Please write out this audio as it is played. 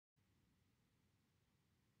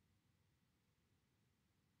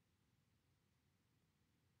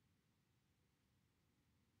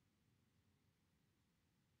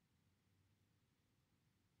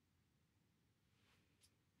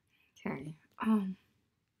Okay. Alrighty.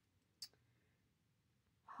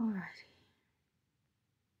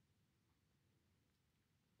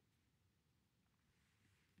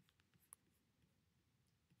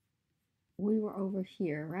 We were over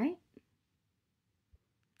here, right?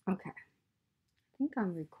 Okay. I think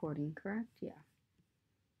I'm recording, correct? Yeah.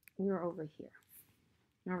 We were over here.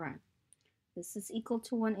 All right. This is equal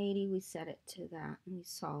to 180. We set it to that and we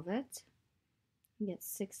solve it. We get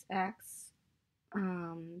 6x.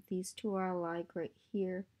 These two are alike right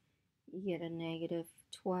here. You get a negative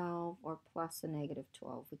 12 or plus a negative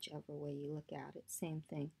 12, whichever way you look at it. Same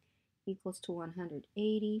thing. Equals to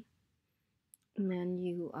 180. And then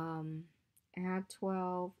you add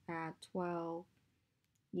 12,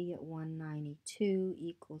 you get 192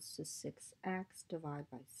 equals to 6x, divide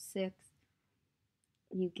by 6.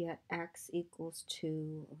 You get x equals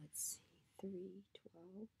to, let's see,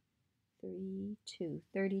 3, 12,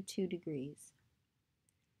 32 degrees.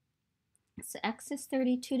 So x is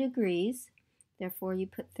 32 degrees. Therefore, you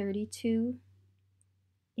put 32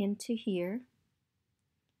 into here.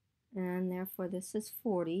 And therefore, this is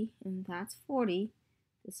 40, and that's 40.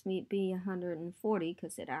 This may be 140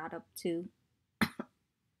 because it adds up to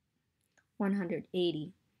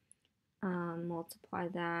 180. Multiply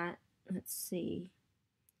that. Let's see.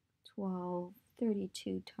 12,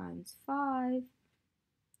 32 times 5.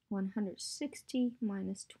 160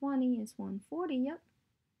 minus 20 is 140. Yep.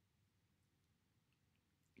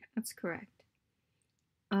 That's correct.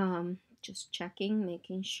 Just checking,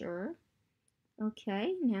 making sure.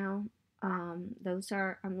 Okay, now those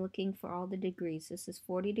are, I'm looking for all the degrees. This is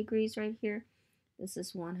 40 degrees right here. This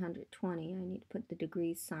is 120. I need to put the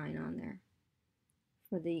degrees sign on there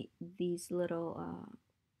for these little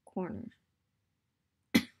corners.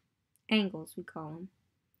 Angles, we call them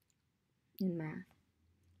in math.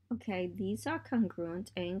 Okay, these are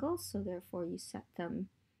congruent angles, so therefore you set them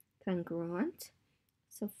congruent.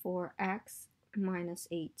 So 4x minus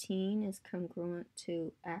 18 is congruent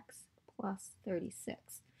to x plus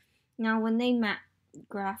 36. Now when they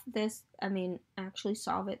graph this, actually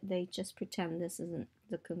solve it, they just pretend this isn't,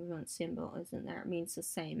 the congruent symbol isn't there. It means the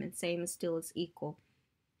same, and same is still is equal.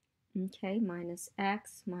 Okay, minus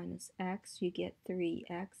x, you get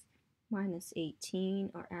 3x minus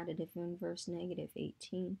 18, or additive inverse negative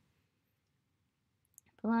 18,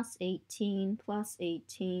 plus 18,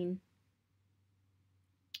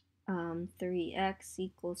 3x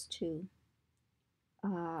equals to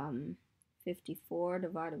 54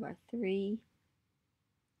 divided by 3.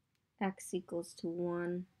 X equals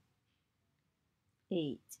to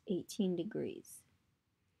 18 degrees.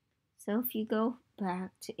 So if you go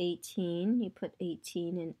back to 18, you put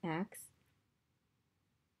 18 in x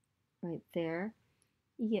right there,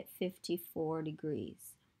 you get 54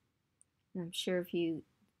 degrees. And I'm sure if you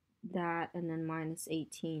that and then minus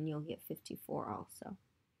 18, you'll get 54 also.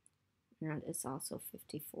 That is also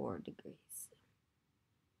 54 degrees.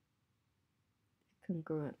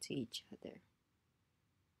 Congruent to each other.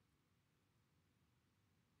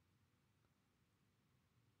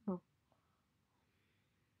 Oh.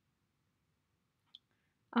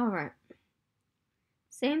 All right.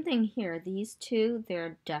 Same thing here. These two,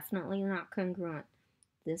 they're definitely not congruent.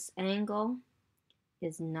 This angle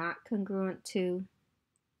is not congruent to,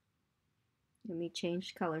 let me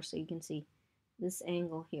change color so you can see this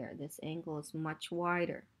angle here. This angle is much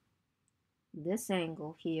wider. This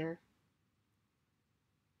angle here,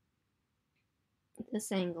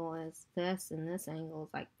 this angle is this, and this angle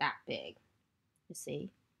is like that big. You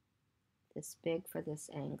see? This big for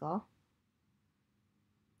this angle.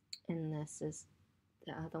 And this is,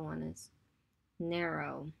 the other one is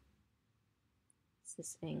narrow. It's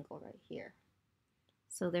this angle right here.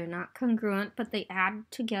 So they're not congruent, but they add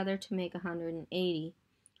together to make 180.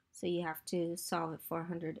 So you have to solve it for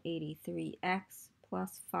 180. 3x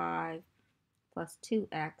plus 5 plus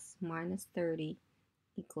 2x minus 30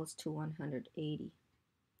 equals to 180.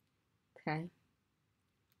 Okay,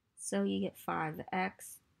 so you get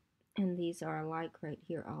 5x, and these are alike right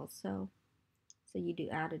here also. So you do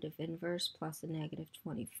additive inverse plus a negative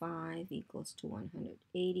 25 equals to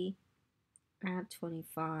 180. Add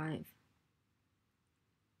 25.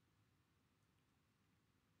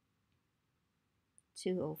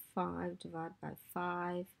 205 divided by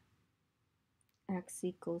 5. X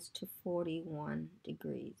equals to 41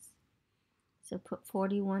 degrees. So put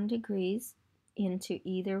 41 degrees into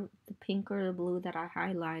either the pink or the blue that I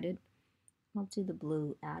highlighted. I'll do the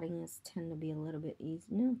blue. Adding is tend to be a little bit easy.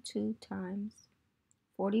 No, 2 times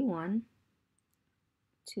 41.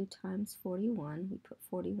 2 times 41. We put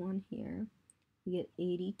 41 here. We get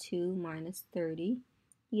 82 minus 30.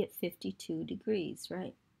 You get 52 degrees,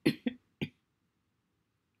 right?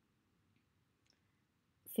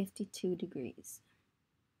 52 degrees.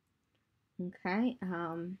 Okay,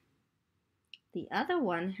 the other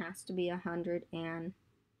one has to be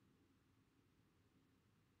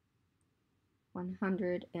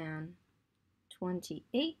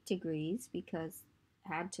 128 degrees, because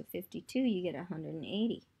add to 52, you get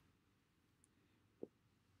 180.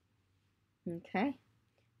 Okay,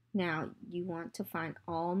 now you want to find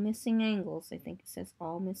all missing angles. I think it says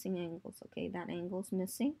all missing angles. Okay, that angle's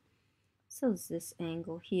missing. So is this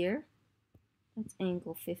angle here. That's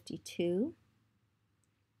angle 52.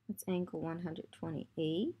 That's angle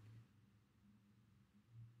 128.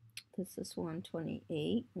 This is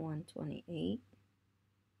 128, 128.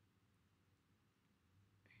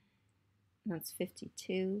 That's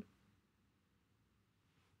 52.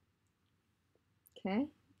 Okay,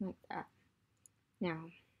 like that. Now,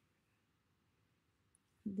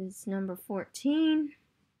 this number 14.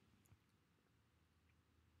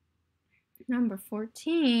 Number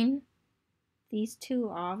 14, these two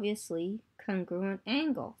are obviously congruent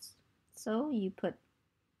angles. So you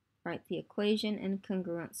write the equation and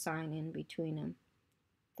congruent sign in between them.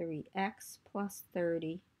 3x plus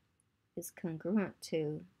 30 is congruent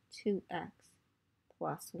to 2x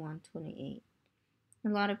plus 128. A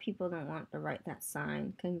lot of people don't want to write that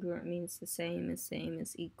sign. Congruent means the same as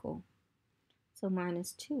equal. So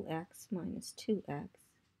minus 2x minus 2x.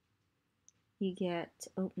 You get,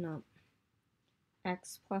 oh no,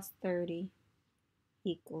 x plus 30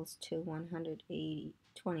 equals to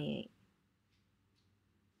 128.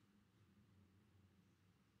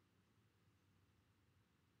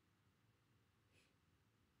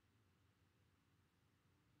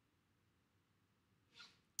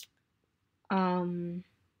 Um,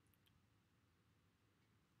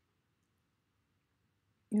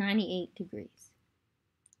 98 degrees.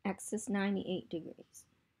 X is 98 degrees.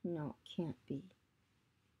 No, it can't be.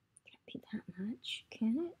 Can't be that much,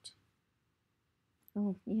 can it?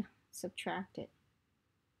 Oh, yeah, subtract it.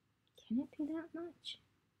 Can it be that much?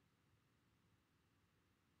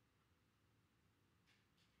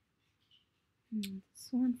 It's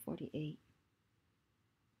 148.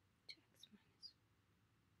 2x minus.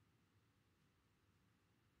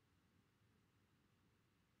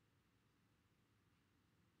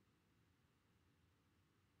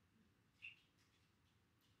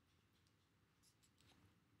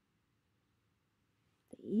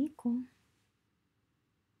 The equal.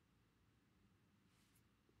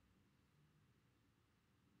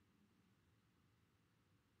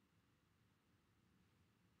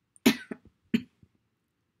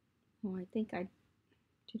 Oh, I think I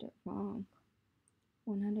did it wrong.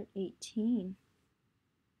 118.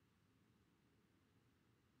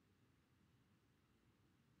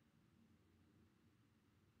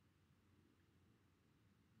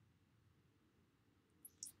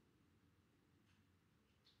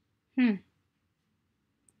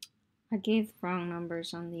 I gave the wrong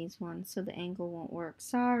numbers on these ones, so the angle won't work.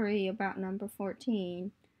 Sorry about number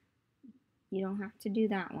 14. You don't have to do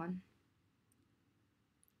that one.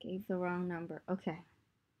 Gave the wrong number. Okay.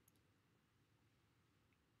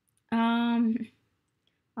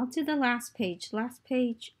 I'll do the last page. Last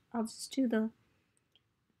page, I'll just do the,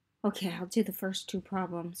 okay, I'll do the first two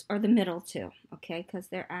problems, or the middle two, okay, because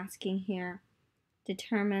they're asking here,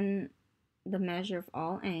 determine the measure of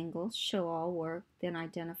all angles, show all work, then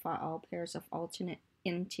identify all pairs of alternate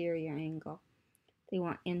interior angle. They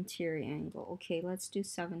want interior angle. Okay, let's do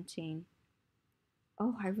 17.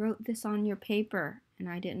 Oh, I wrote this on your paper, and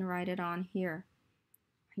I didn't write it on here.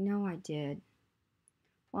 I know I did.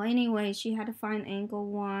 Well, anyway, she had to find angle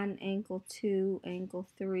 1, angle 2, angle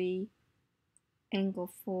 3,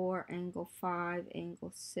 angle 4, angle 5,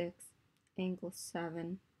 angle 6, angle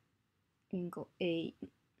 7, angle 8.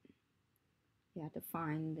 You have to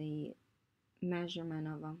find the measurement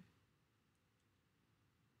of them.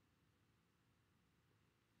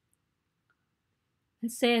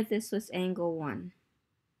 Let's say if this was angle 1.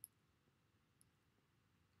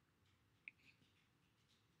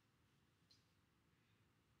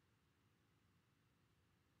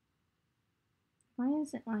 Why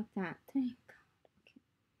is it like that? Thank God. Okay.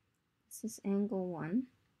 This is angle 1.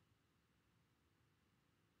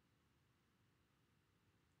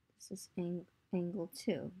 This is angle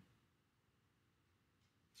 2.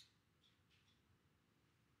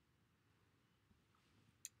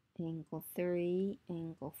 Angle 3,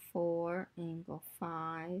 angle 4, angle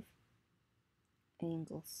 5,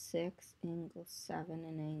 angle 6, angle 7,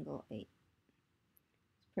 and angle 8. It's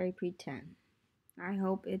very pretend. I'm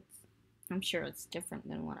sure it's different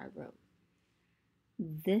than what I wrote.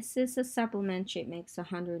 This is a supplementary. It makes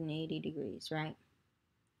 180 degrees, right?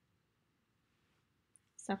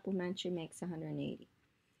 Supplementary makes 180.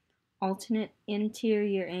 alternate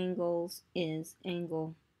interior angles is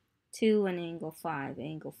angle 2 and angle 5,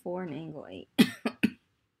 angle 4 and angle 8.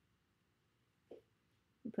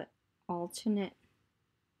 Put alternate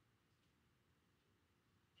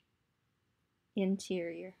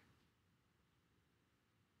interior,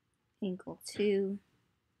 angle 2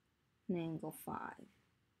 and angle 5,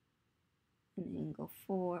 and angle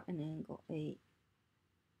 4 and angle 8.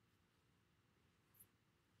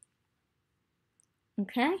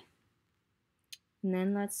 Okay? And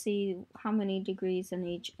then let's see how many degrees in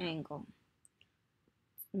each angle.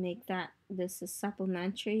 Make that, this is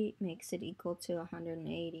supplementary, makes it equal to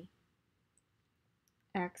 180.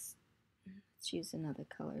 X, let's use another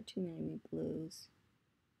color, too many blues.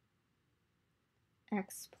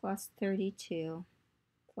 X plus 32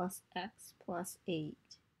 plus X plus 8.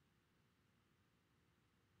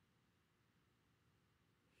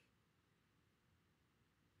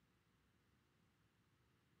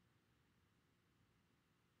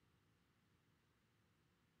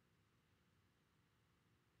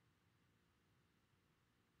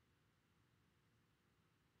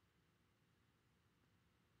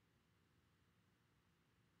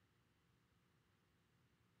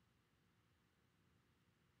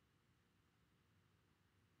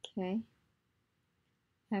 Okay,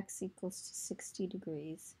 X equals to 60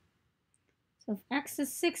 degrees. So if X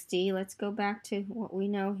is 60, let's go back to what we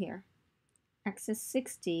know here. X is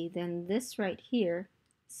 60, then this right here,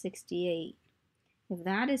 68. If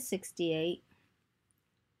that is 68,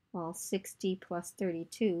 well, 60 plus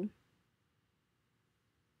 32,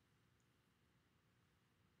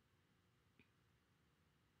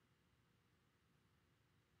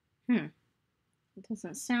 it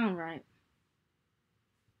doesn't sound right.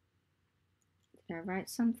 Did I write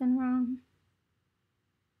something wrong?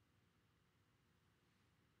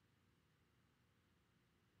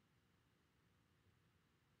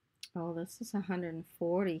 Oh, this is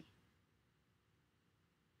 140.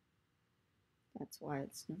 That's why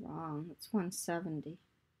it's wrong. It's 170.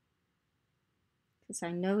 Because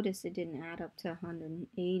I noticed it didn't add up to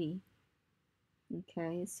 180.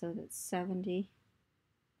 Okay, so that's 70.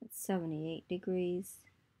 That's 78 degrees.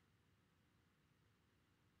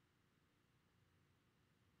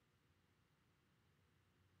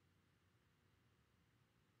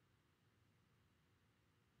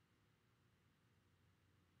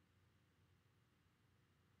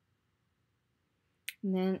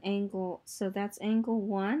 And then angle, so that's angle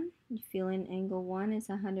 1. You feel in angle 1 is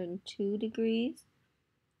 102 degrees.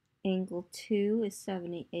 Angle 2 is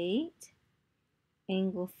 78.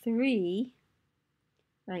 Angle 3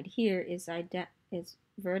 right here is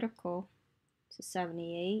vertical to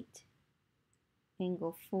 78.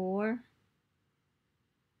 Angle 4.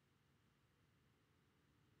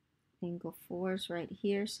 Angle 4 is right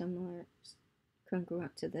here, similar,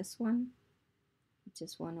 congruent to this one, which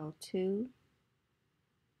is 102.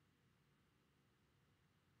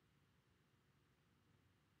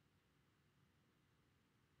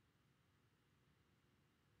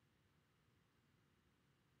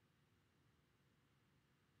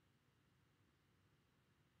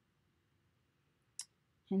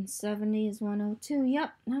 And 70 is 102.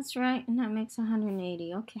 Yep, that's right. And that makes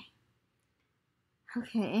 180. Okay.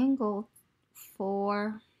 Okay, angle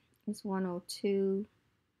 4 is 102.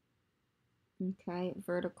 Okay,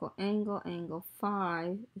 vertical angle, angle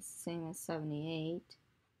 5 is the same as 78.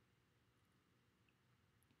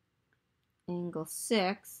 Angle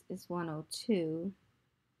 6 is 102.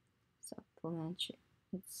 Supplementary.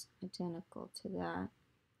 It's identical to that.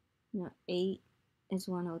 Now 8 is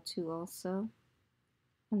 102 also.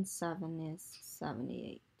 And 7 is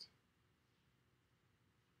 78.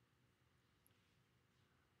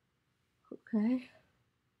 Okay.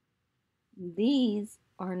 These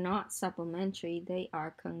are not supplementary, they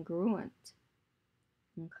are congruent.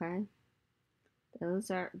 Okay.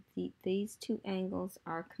 These two angles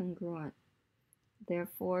are congruent.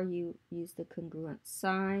 Therefore, you use the congruent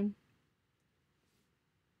sign.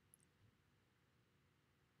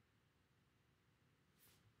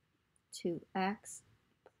 To x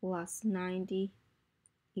plus 90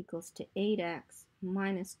 equals to 8x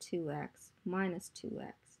minus 2x minus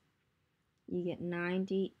 2x. You get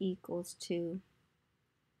 90 equals to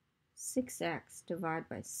 6x divided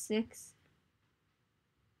by 6.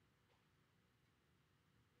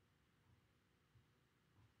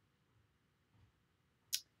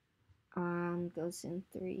 Goes in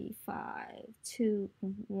 3, 5, 2,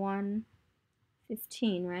 1,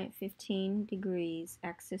 15, right? 15 degrees.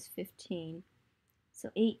 X is 15. So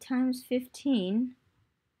 8 times 15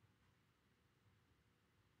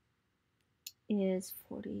 is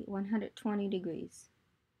 120 degrees.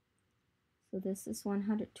 So this is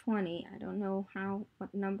 120. I don't know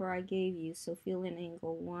what number I gave you, so fill in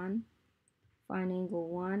angle 1. Find angle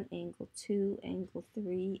 1, angle 2, angle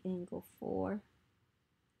 3, angle 4,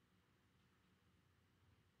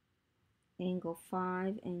 angle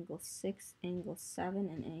 5, angle 6, angle 7,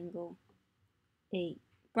 and angle 8.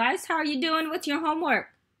 Bryce, how are you doing with your homework?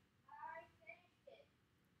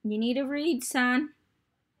 You need to read, son.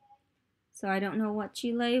 So I don't know what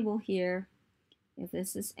you label here. If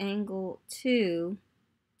this is angle 2,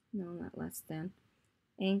 no, not less than.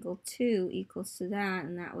 Angle 2 equals to that,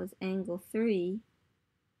 and that was angle 3.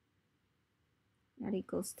 That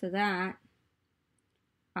equals to that.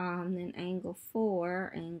 Then angle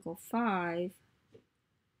 4, angle 5.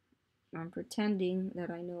 I'm pretending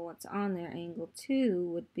that I know what's on there. Angle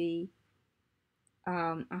 2 would be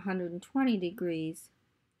 120 degrees.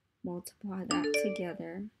 Multiply that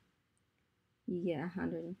together. You get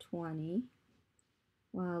 120.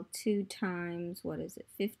 Well, 2 times, what is it,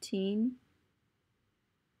 15?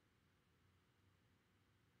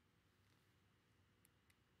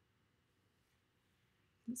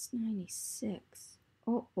 It's 96.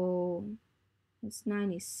 Oh, it's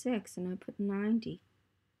 96 and I put 90.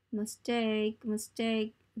 Mistake.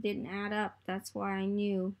 Didn't add up. That's why I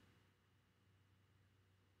knew.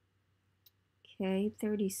 Okay,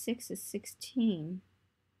 36 is 16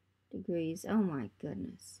 degrees. Oh my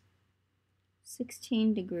goodness.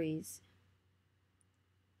 16 degrees.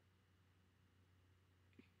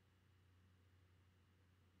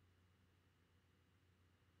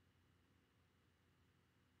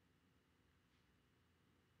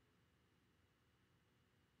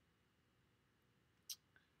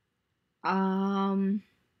 Um,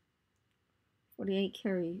 48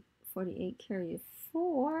 carry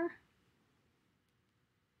 4.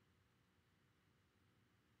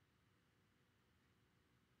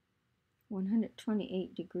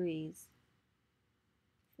 128 degrees.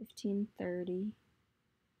 1530.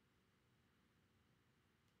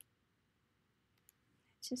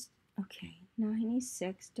 Just, okay,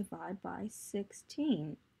 96 divided by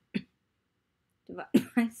 16.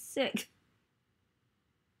 Divided by 6.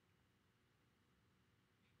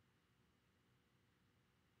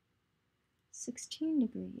 16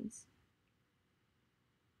 degrees.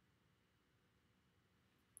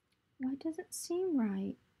 Why does it seem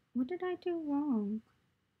right? What did I do wrong?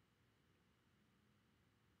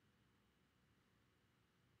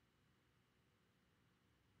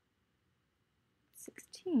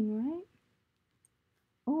 Right?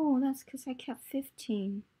 Oh, that's because I kept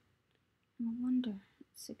 15. No wonder.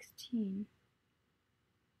 16.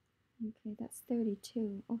 Okay, that's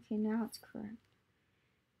 32. Okay, now it's correct.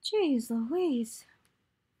 Jeez Louise.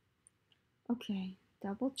 Okay,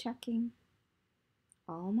 double checking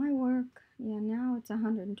all my work. Yeah, now it's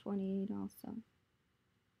 128 also.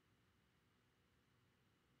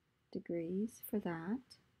 Degrees for that.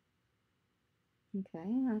 Okay,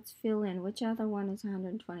 let's fill in. Which other one is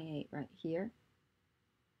 128? Right here.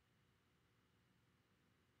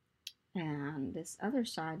 And this other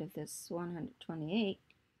side of this 128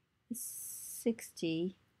 is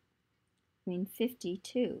 52,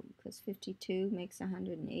 because 52 makes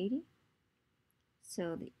 180.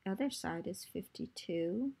 So the other side is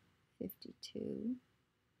 52.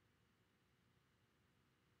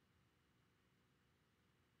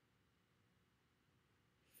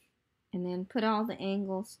 And then put all the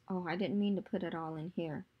angles. Oh, I didn't mean to put it all in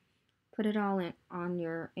here. Put it all in on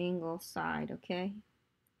your angle side, okay?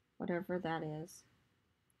 Whatever that is.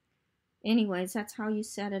 Anyways, that's how you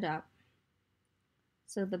set it up.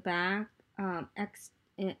 So the back,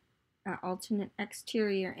 alternate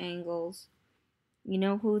exterior angles, you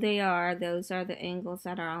know who they are. Those are the angles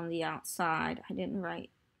that are on the outside. I didn't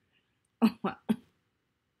write. Oh, well.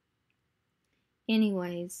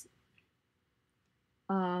 Anyways,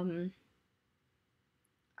 I'll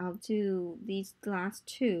do these last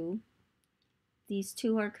two. These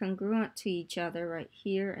two are congruent to each other right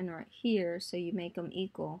here and right here, so you make them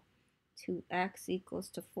equal to x equals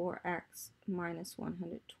to 4x minus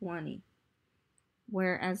 120.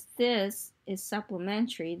 Whereas this is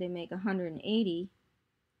supplementary, they make 180,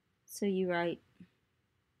 so you write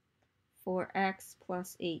 4x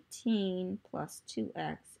plus 18 plus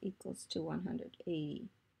 2x equals to 180.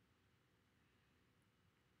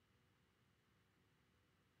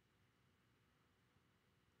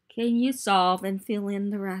 Can you solve and fill in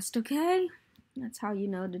the rest, okay? That's how you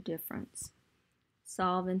know the difference.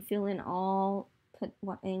 Solve and fill in all, put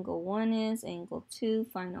what angle 1 is, angle 2,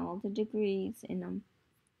 find all the degrees in them.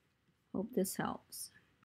 Hope this helps.